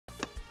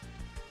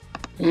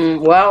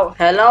Well,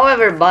 hello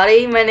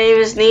everybody, my name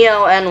is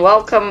Neo and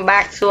welcome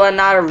back to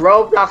another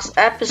Roblox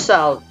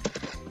episode.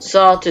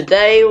 So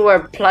today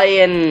we're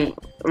playing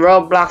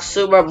Roblox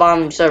Super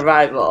Bomb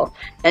Survival.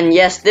 And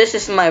yes, this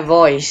is my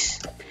voice.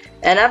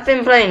 And I've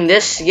been playing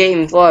this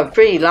game for a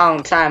pretty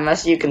long time.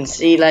 As you can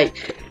see,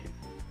 like,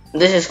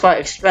 this is quite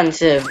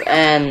expensive.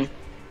 And,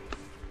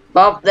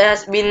 well, there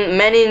has been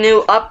many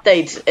new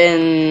updates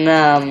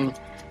in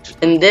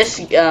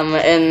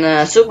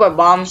Super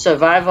Bomb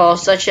Survival,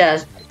 such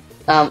as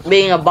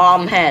being a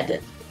bomb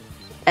head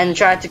and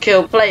try to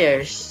kill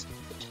players.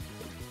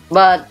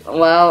 But,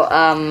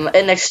 well,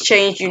 in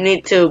exchange you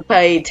need to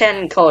pay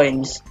 10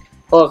 coins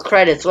or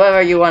credits,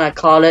 whatever you want to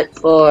call it,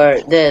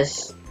 for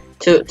this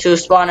to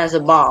spawn as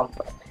a bomb.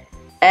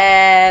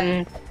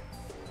 And,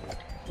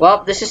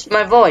 well, this is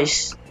my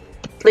voice.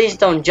 Please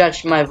don't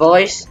judge my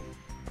voice.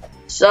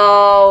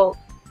 So,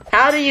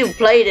 how do you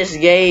play this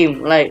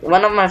game? Like,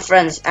 one of my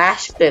friends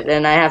asked it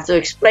and I have to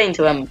explain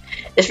to him.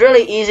 It's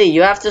really easy.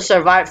 You have to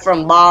survive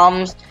from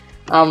bombs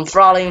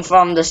falling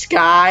from the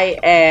sky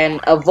and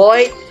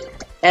avoid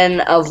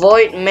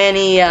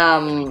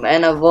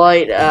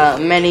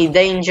many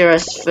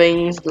dangerous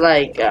things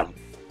like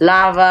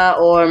lava,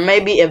 or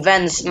maybe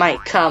events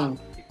might come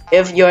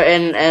if you're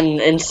in an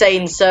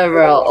insane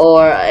server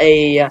or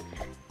a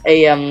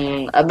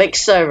big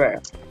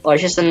server or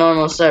just a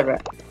normal server.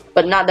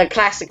 But not the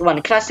classic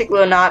one. Classic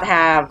will not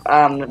have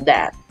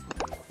that.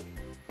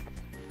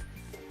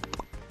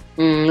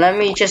 Let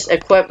me just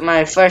equip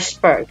my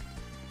first perk.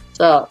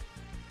 So,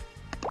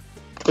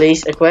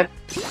 please equip.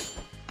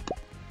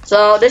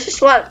 So this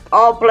is what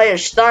all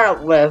players start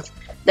up with.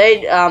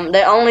 They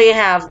only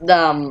have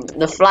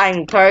the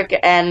flying perk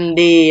and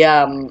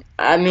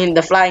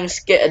the flying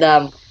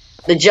skill,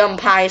 the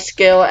jump high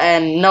skill,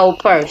 and no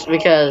perks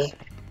because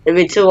it'd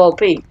be too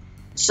OP.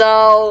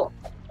 So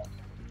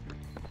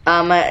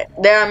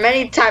there are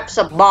many types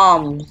of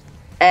bombs,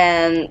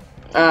 and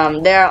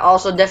there are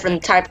also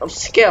different types of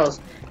skills.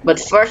 But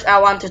first, I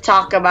want to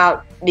talk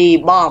about the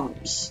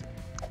bombs.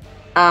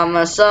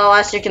 So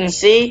as you can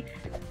see,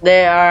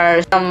 there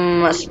are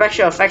some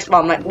special effects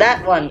bomb like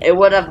that one. It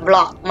would have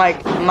blocked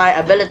my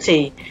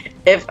ability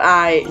if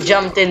I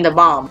jumped in the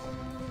bomb.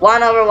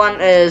 One other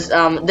one is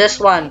this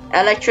one,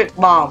 electric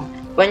bomb.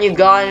 When you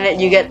go in it,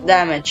 you get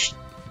damaged.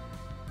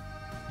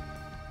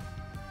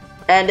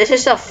 And this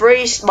is a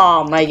freeze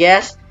bomb, I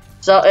guess.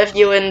 So if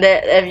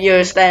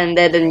you're standing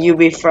there, then you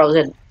be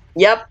frozen.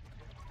 Yep,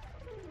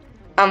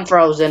 I'm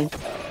frozen.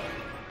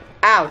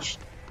 Ouch.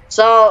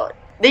 So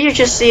did you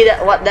just see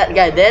what that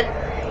guy did?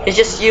 He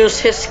just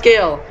used his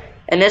skill,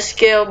 and his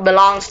skill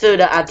belongs to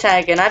the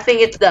attack, and I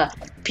think it's the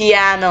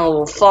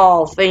piano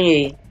fall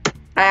thingy.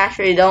 I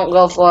actually don't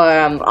go for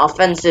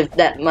offensive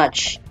that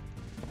much.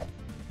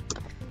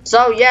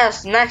 So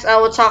yes, next I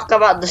will talk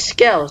about the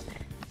skills.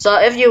 So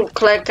if you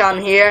click on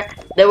here,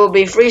 there will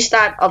be 3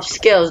 types of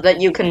skills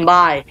that you can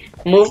buy: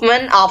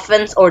 movement,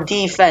 offense, or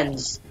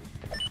defense.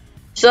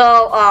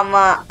 So I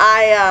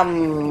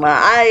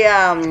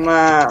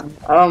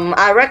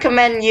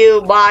recommend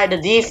you buy the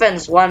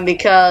defense one,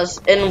 because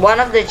in one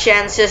of the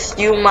chances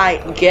you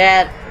might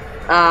get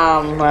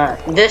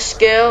this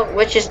skill,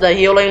 which is the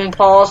healing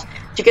pulse.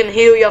 You can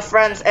heal your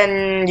friends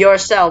and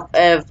yourself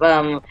if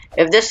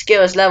this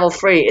skill is level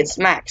 3, it's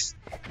max.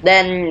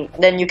 Then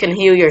you can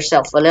heal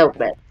yourself a little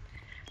bit.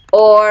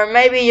 Or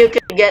maybe you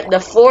could get the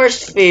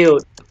force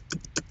field.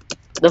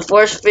 The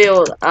force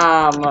field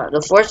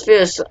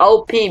is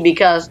OP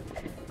because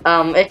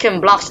it can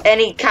block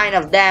any kind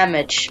of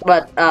damage,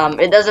 but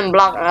it doesn't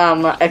block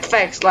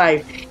effects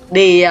like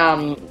the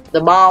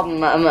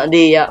bomb,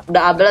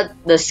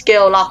 the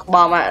skill lock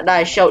bomb that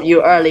I showed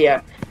you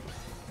earlier.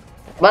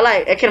 But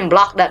like, it can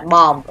block that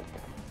bomb.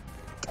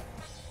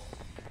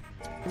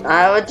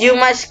 I would use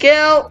my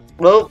skill.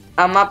 Whoop,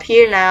 I'm up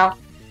here now.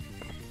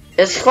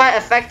 It's quite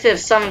effective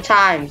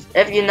sometimes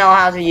if you know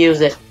how to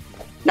use it.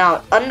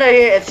 Now under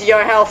here, it's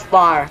your health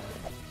bar,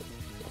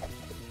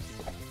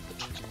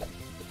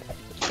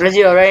 as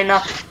you already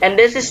know, and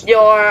this is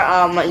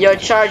your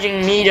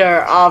charging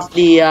meter of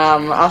the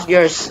of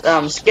your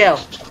skill.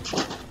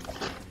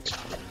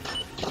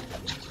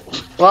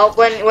 Well,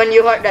 when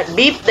you heard that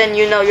beep, then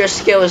you know your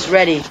skill is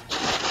ready.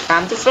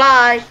 Time to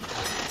fly.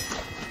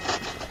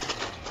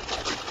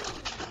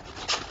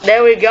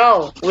 There we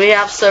go. We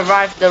have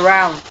survived the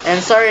round.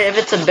 And sorry if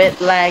it's a bit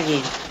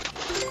laggy,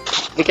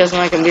 because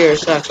my computer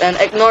sucks. And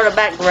ignore the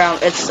background.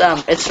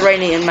 It's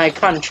rainy in my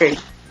country.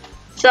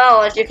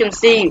 So as you can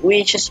see,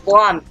 we just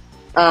won.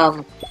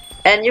 And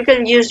you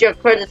can use your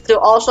credits to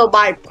also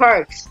buy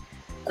perks.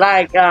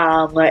 Like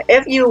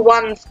if you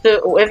want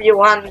to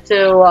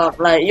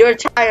like, you're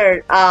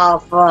tired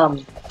of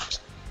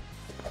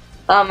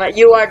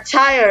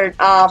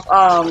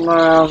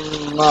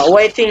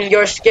waiting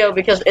your skill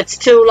because it's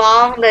too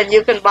long, then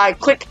you can buy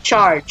quick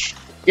charge.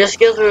 Your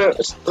skills will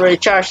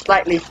recharge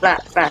slightly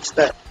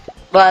faster.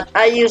 But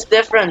I use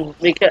different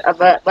because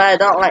but I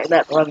don't like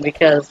that one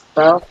because,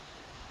 well,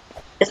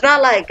 it's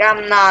not like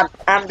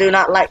I do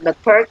not like the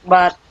perk,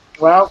 but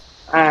well,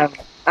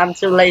 I'm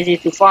too lazy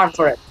to farm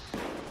for it.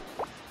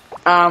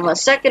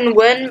 Second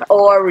win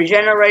or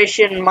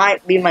regeneration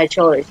might be my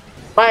choice,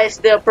 but I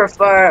still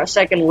prefer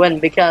second win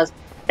because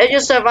if you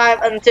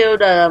survive until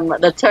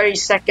the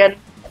 30-second,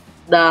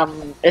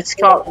 it's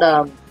called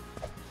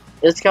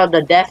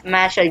the death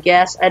match, I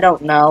guess. I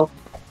don't know.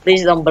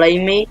 Please don't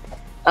blame me.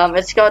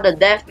 It's called the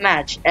death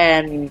match,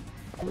 and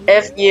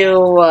if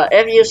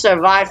you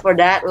survive for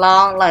that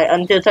long, like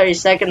until 30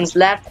 seconds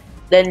left,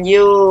 then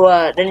you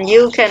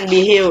can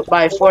be healed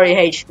by 40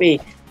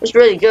 HP. It's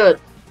really good.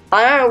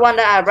 Another one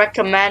that I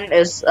recommend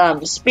is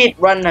Speed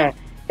Runner.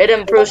 It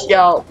improves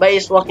your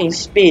base walking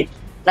speed.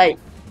 Like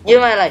you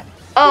might like,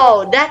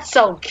 oh, that's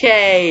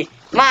okay.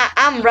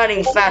 I'm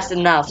running fast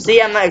enough.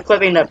 See, I'm not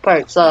equipping that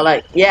perk, so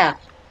like, yeah,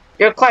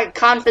 you're quite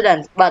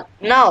confident. But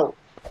no,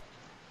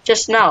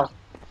 just no.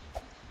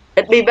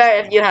 It'd be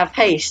better if you have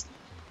haste.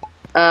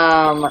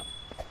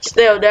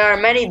 Still, there are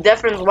many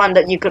different ones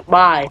that you could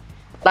buy,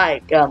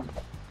 like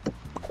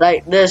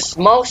this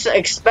most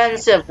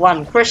expensive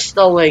one,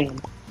 Crystal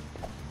Wing.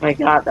 My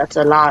God, that's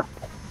a lot.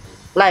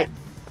 Like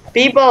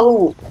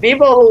people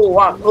who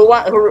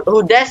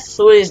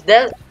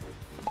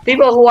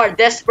are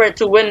desperate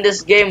to win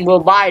this game will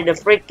buy the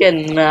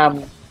freaking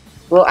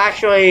will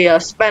actually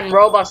spend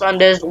Robux on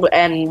this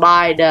and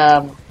buy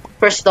the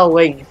Crystal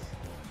Wing.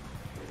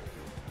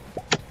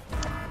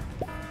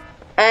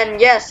 And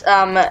yes,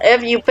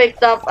 if you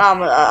picked up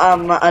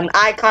an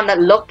icon that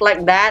looked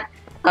like that,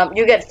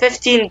 you get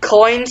 15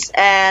 coins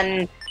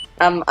and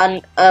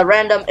a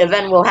random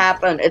event will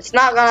happen. It's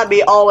not gonna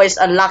be always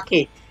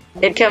unlucky.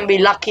 It can be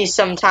lucky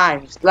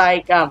sometimes,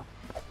 like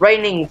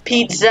raining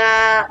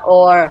pizza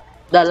or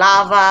the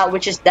lava,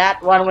 which is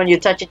that one when you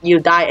touch it you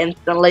die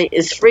instantly,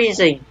 is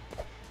freezing,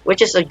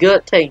 which is a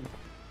good thing.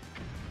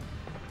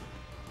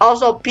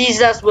 Also,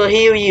 pizzas will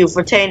heal you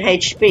for 10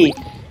 HP.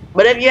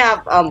 But if you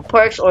have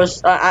perks or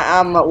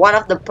one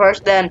of the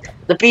perks, then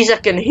the pizza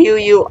can heal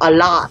you a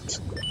lot.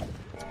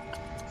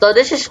 So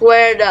this is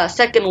where the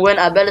second win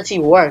ability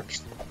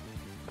works.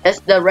 It's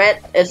the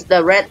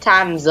red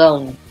time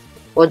zone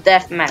or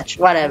deathmatch,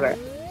 whatever.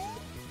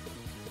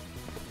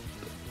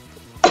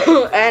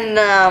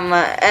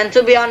 And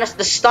to be honest,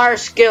 the star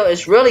skill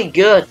is really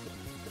good.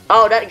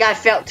 Oh, that guy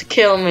failed to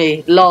kill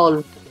me.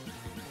 Lol.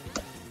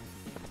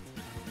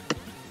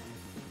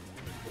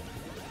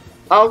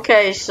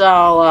 Okay,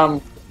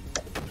 so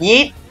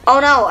yeet. Oh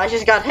no, I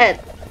just got hit.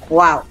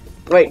 Wow,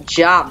 great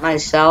job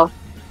myself.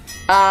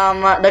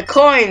 The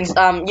coins,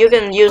 you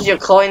can use your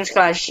coins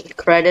clash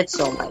credits.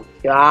 Oh my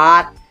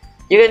God,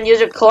 you can use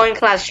your coin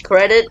clash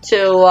credit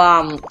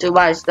to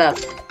buy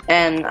stuff.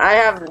 And I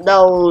have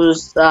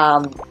those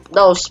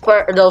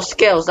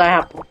skills I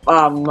have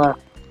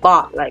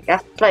bought. Like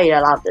I've played a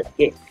lot of this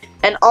game.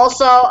 And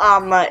also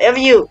if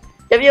you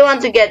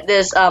want to get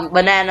this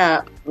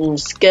banana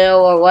skill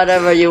or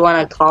whatever you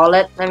want to call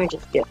it, let me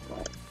just get my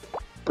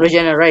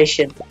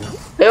regeneration.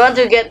 If you want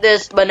to get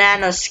this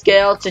banana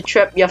skill to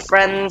trip your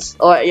friends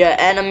or your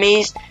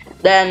enemies,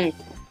 then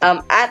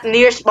at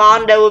near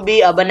spawn there will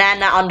be a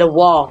banana on the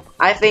wall.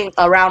 I think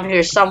around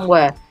here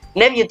somewhere.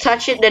 And if you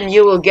touch it, then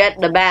you will get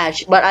the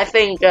badge. But I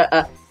think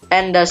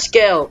and the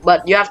skill,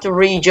 but you have to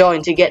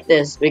rejoin to get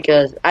this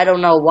because I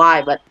don't know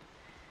why. But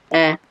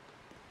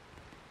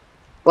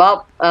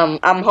well,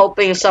 I'm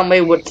hoping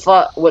somebody would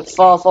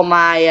fall for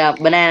my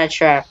banana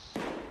trap.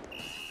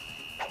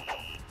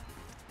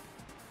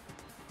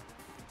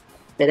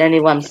 Did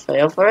anyone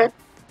fail for it?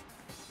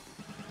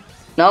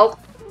 Nope,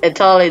 it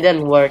totally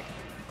didn't work.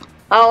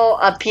 Oh,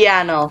 a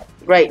piano.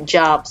 Great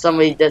job,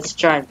 somebody that's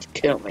trying to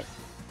kill me.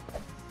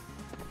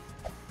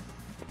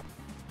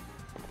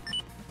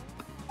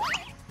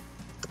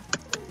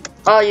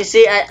 Oh, you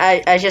see,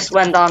 I just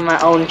went on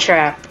my own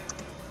trap.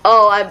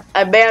 Oh,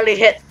 I barely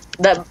hit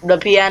the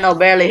piano,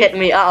 barely hit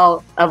me.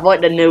 Uh-oh,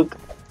 avoid the nuke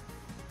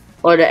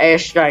or the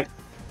airstrike.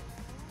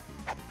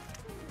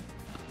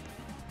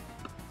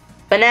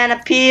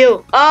 Banana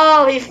peel.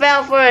 Oh, he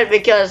fell for it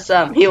because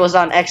he was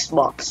on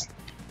Xbox.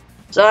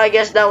 So I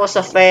guess that was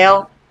a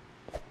fail.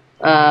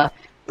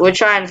 We'll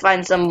try and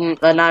find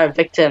another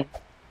victim.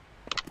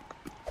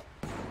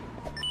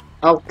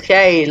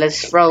 Okay,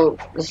 let's throw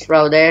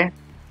there.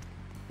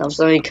 If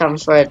somebody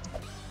comes for it.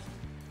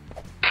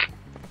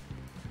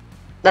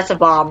 That's a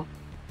bomb.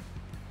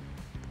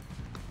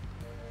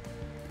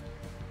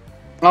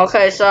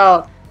 Okay,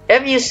 so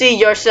if you see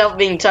yourself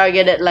being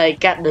targeted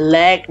like at the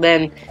leg,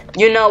 then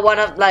you know one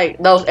of like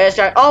those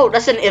airstrikes. Oh,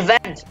 that's an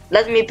event.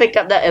 Let me pick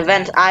up the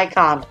event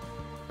icon,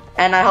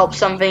 and I hope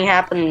something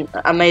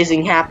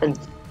amazing happens.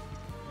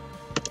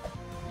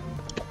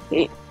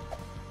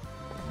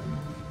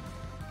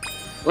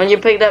 When you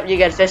pick it up, you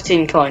get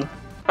 15 coin.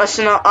 That's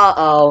not.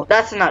 Uh-oh,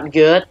 that's not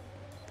good.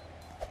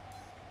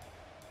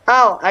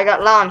 Oh, I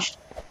got launched.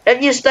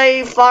 If you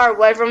stay far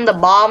away from the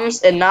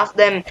bombs enough,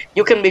 then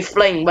you can be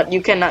flinged, but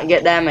you cannot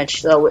get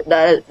damaged. So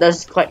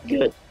that's quite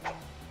good.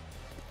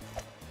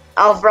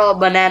 I'll throw a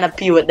banana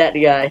peel at that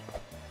guy.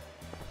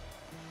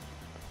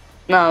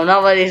 No,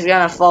 nobody's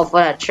gonna fall for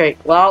that trick.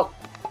 Well,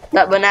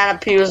 that banana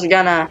peel is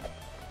gonna...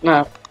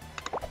 No.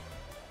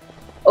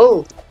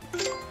 Oh.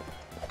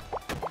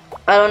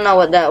 I don't know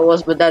what that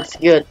was, but that's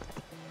good.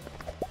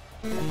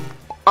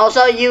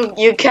 Also,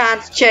 you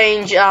can't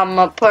change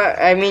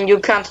you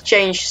can't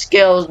change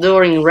skills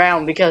during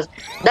round because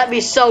that'd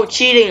be so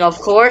cheating, of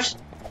course.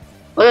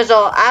 Okay,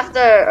 so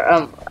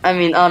after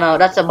oh no,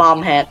 that's a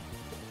bomb head.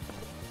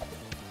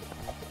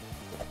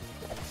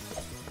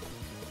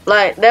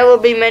 Like there will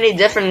be many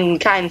different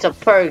kinds of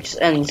perks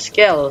and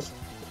skills,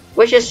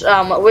 which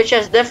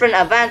has different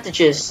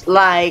advantages.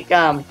 Like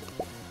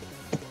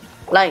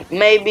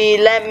maybe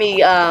let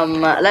me oh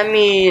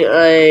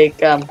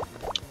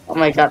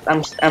my god,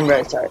 I'm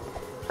very sorry.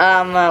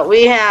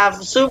 We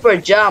have super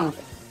jump,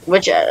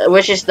 which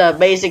is the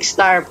basic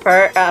star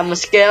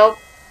skill.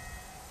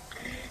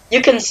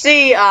 You can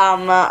see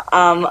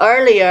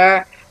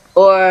earlier,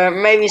 or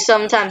maybe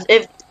sometimes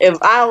if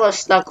I was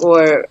stuck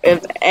or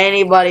if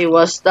anybody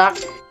was stuck,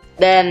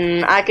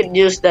 then I could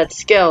use that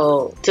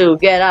skill to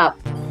get up.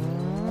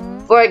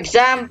 For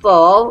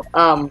example,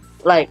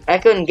 like I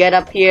couldn't get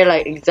up here,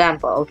 like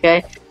example,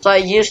 okay? So I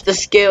used the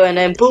skill and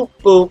then boop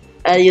boop,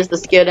 I used the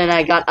skill and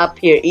I got up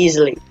here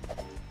easily.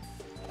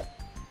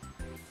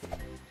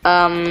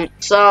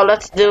 So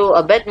let's do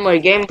a bit more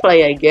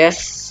gameplay, I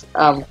guess.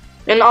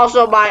 And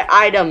also buy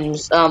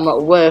items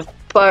with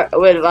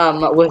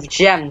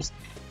gems,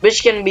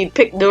 which can be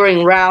picked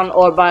during round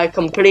or by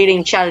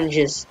completing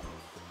challenges.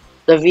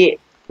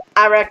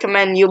 I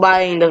recommend you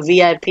buying the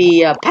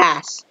VIP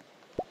pass.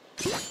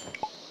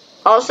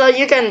 Also,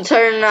 you can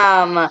turn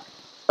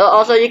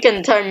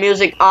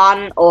music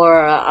on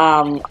or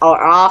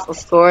off,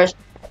 of course.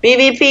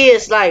 PvP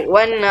is like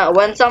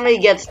when somebody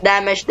gets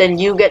damaged, then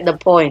you get the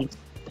points.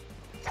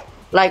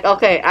 Like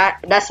okay,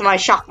 that's my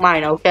shock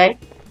mine, okay?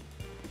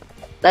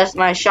 That's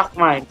my shock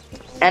mine,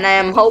 and I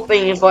am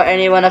hoping for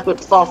anyone that could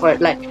fall for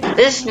it. Like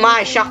this is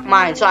my shock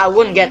mine, so I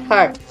wouldn't get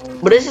hurt.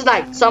 But this is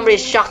like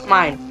somebody's shock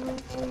mine,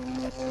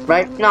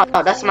 right? No,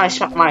 that's my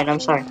shock mine. I'm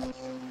sorry.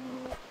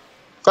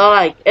 So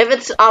like, if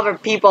it's other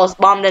people's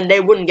bomb, then they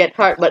wouldn't get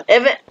hurt. But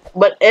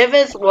if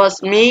it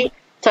was me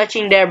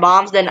touching their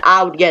bombs, then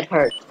I would get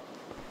hurt.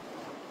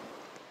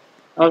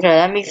 Okay,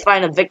 let me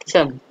find a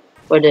victim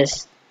for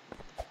this.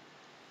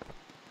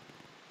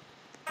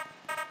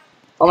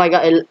 Oh my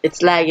god,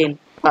 it's lagging.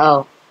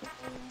 Uh oh,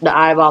 the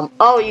eye bomb.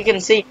 Oh, you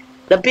can see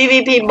the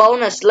PvP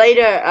bonus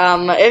later.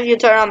 If you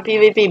turn on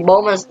PvP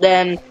bonus,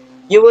 then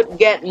you would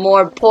get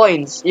more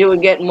points. You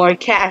would get more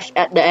cash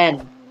at the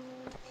end.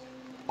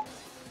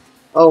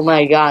 Oh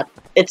my god,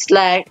 it's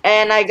lag,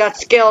 and I got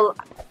skill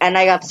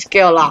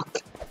lock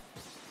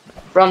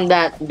from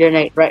that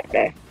grenade right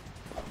there.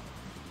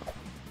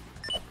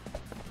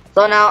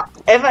 So now,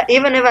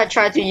 even if I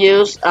try to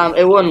use,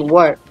 it wouldn't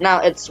work.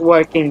 Now it's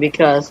working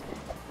because,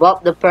 well,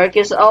 the perk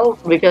is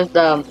over because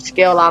the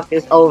skill lock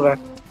is over.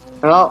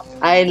 Well,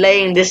 I'm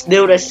letting this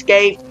dude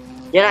escape.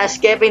 You're not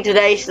escaping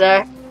today,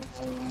 sir.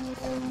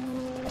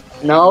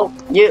 No,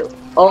 you.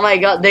 Oh my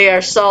god, they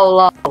are so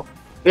low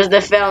because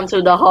they fell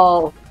into the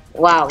hole.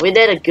 Wow, we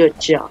did a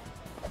good job.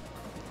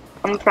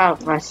 I'm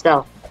proud of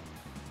myself.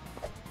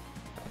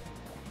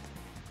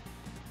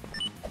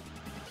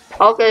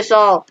 Okay,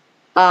 so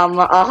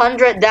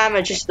 100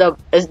 damage is the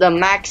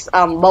max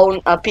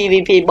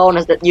PvP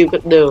bonus that you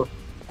could do.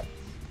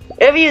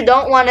 If you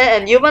don't want it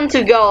and you want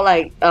to go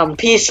like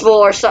peaceful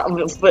or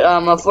something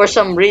for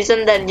some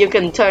reason, then you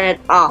can turn it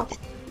off,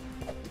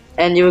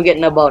 and you will get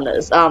no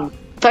bonus.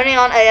 Turning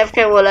on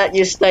AFK will let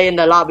you stay in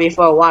the lobby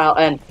for a while,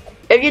 and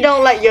if you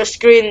don't like your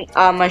screen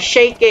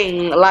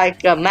shaking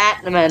like a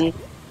madman,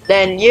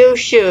 then you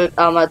should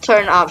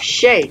turn off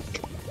shake.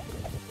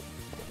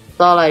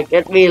 So like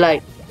it'd be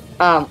like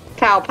pow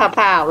pow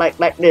pow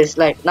like this,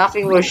 like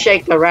nothing will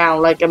shake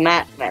around like a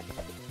madman.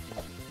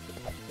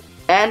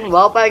 And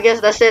well, I guess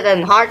that's it.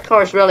 And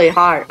hardcore is really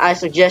hard. I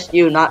suggest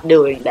you not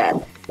doing that.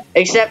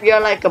 Except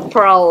you're like a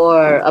pro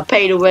or a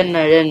pay to win,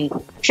 then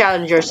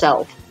challenge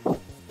yourself.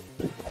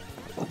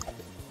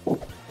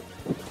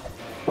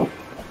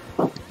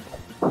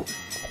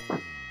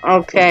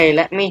 Okay,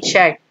 let me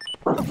check.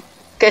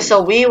 Okay,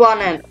 so we won,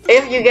 and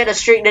if you get a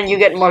streak, then you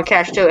get more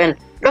cash too. And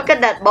look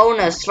at that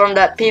bonus from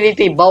that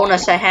PvP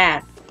bonus I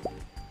had.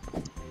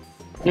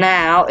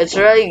 Now it's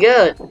really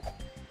good.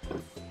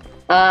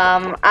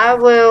 I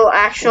will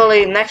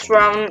actually next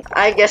round.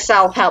 I guess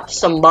I'll help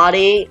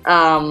somebody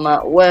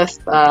with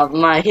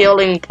my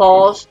healing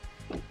pulse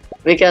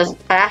because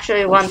I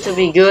actually want to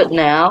be good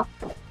now.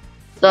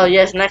 So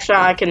yes, next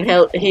round I can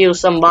heal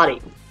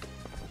somebody.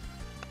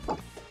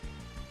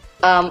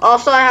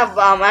 Also, I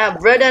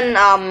have written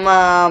on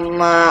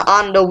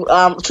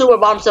the Super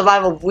Bomb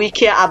Survival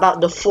Wiki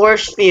about the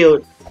force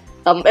field.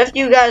 If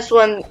you guys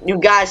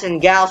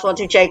and gals want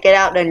to check it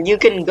out, then you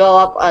can go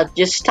up,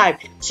 just type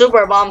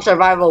Super Bomb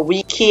Survival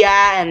Wiki,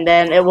 and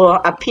then it will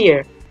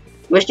appear,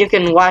 which you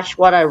can watch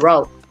what I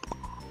wrote.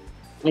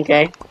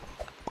 Okay,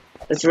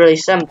 it's really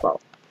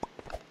simple.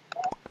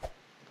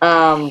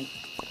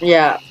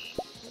 Yeah,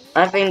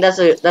 I think that's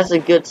a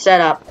good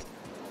setup.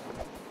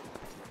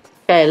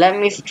 Okay, let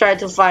me try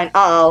to find.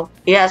 Uh oh,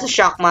 he has a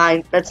shock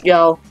mine. Let's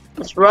go.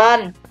 Let's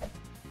run.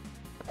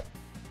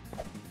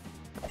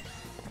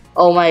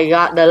 Oh my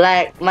god, the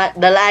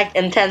lag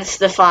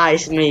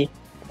intensifies me.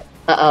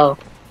 Uh-oh.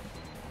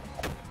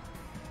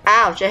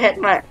 Ouch, I hit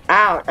my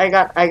ouch, I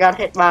got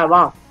hit by a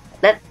bomb.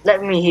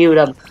 Let me heal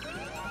them.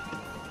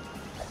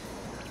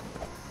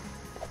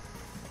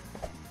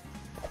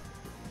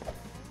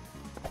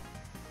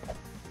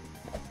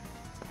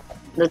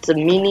 That's a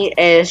mini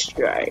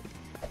airstrike.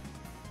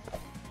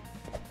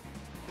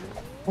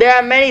 There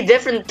are many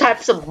different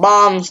types of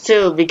bombs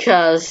too,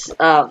 because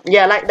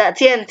yeah, like that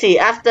TNT,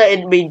 after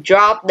it be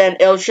dropped, then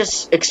it'll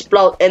just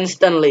explode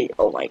instantly.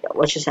 Oh my god,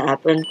 what just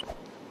happened?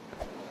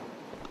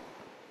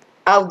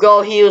 I'll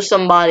go heal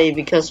somebody,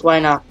 because why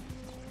not?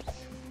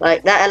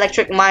 Like that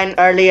electric mine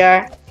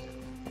earlier,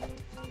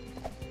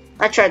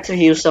 I tried to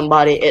heal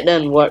somebody, it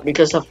didn't work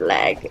because of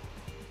lag.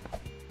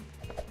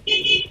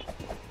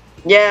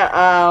 Yeah,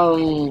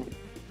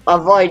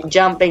 avoid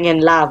jumping in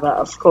lava,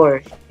 of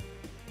course.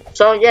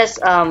 So yes,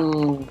 I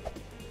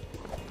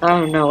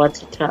don't know what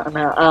to tell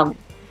now.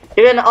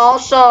 You can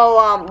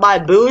also buy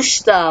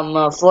boost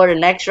for the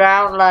next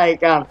round.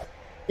 Like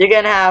you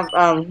can have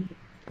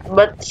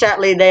but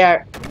sadly they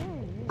are.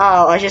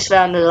 Oh, I just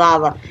fell into the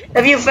lava.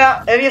 If you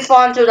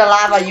fall into the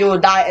lava, you will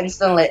die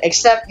instantly.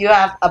 Except you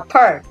have a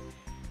perk,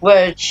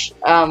 which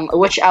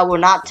I will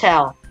not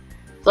tell.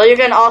 So you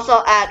can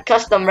also add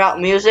custom route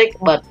music,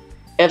 but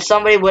if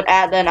somebody would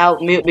add, then I'll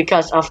mute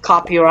because of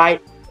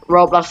copyright.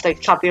 Roblox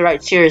takes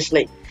copyright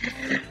seriously.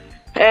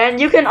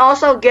 And you can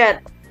also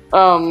get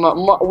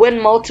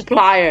win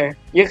multiplier.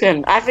 You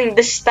can, I think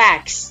this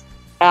stacks.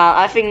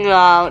 I think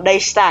they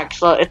stack,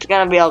 so it's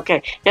gonna be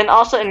okay. You can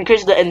also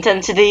increase the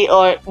intensity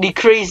or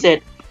decrease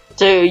it,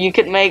 so you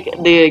can make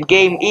the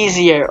game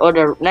easier or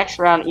the next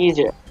round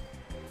easier.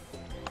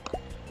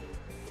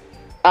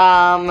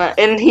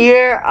 In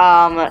here,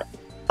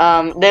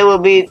 there will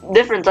be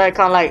different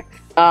icon, like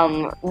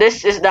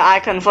this is the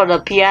icon for the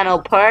piano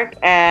perk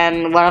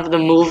and one of the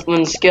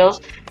movement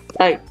skills.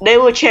 Like they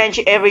will change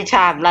every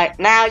time. Like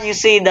now you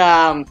see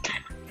the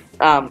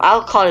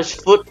I'll call it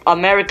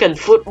American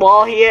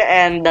football here,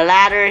 and the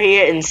ladder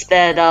here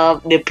instead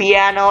of the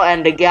piano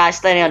and the guy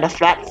standing on the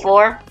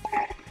platform.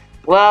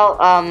 Well,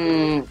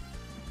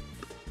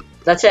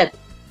 that's it.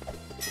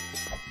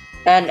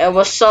 And it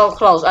was so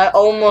close. I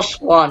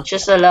almost won,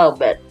 just a little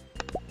bit.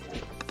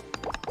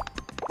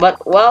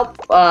 But well,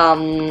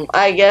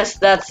 I guess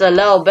that's a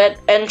little bit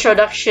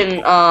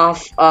introduction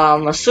of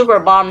Super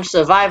Bomb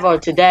Survivor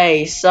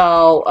today.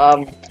 So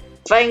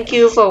thank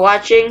you for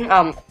watching.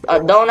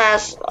 Don't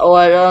ask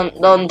or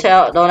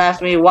don't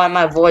ask me why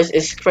my voice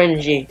is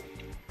cringy.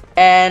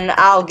 And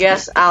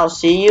I'll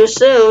see you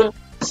soon.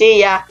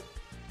 See ya.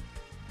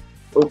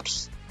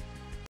 Oops.